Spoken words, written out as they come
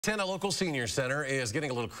A local senior center is getting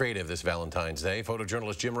a little creative this Valentine's Day.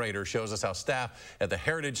 Photojournalist Jim Rader shows us how staff at the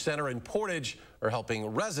Heritage Center in Portage are helping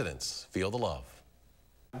residents feel the love.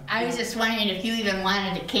 I was just wondering if you even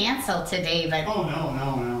wanted to cancel today, but... Oh,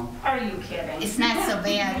 no. Are you kidding? It's not so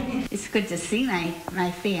bad. It's good to see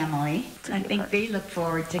my family. I think they look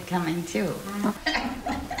forward to coming too.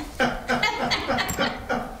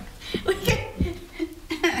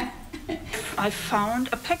 I found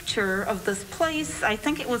a picture of this place, I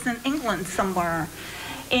think it was in England somewhere,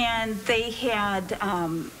 and they had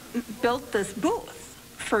built this booth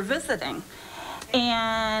for visiting.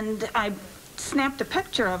 And I snapped a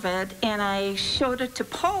picture of it and I showed it to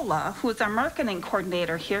Paula, who's our marketing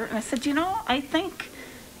coordinator here, and I said, you know, I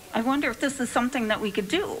wonder if this is something that we could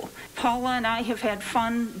do. Paula and I have had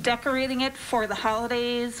fun decorating it for the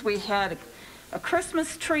holidays. We had a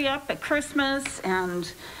Christmas tree up at Christmas,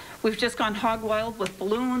 and we've just gone hog wild with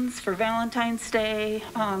balloons for Valentine's Day,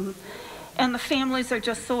 and the families are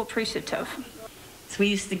just so appreciative. So we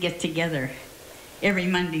used to get together every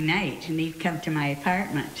Monday night, and they'd come to my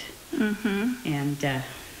apartment, and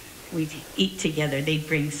we'd eat together. They'd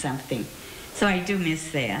bring something. So I do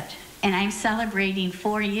miss that. And I'm celebrating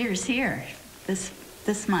 4 years here this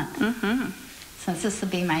month. So this will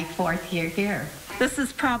be my 4th year here. This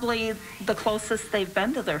is probably the closest they've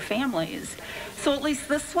been to their families. So at least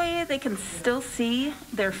this way they can still see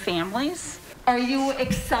their families. Are you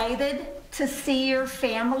excited to see your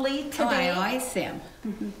family today? Oh, I always am.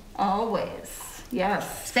 Always,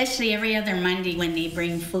 yes. Especially every other Monday when they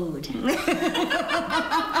bring food.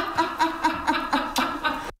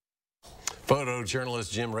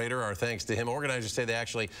 Photojournalist Jim Rader, our thanks to him. Organizers say they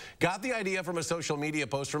actually got the idea from a social media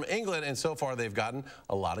post from England, and so far they've gotten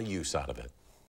a lot of use out of it.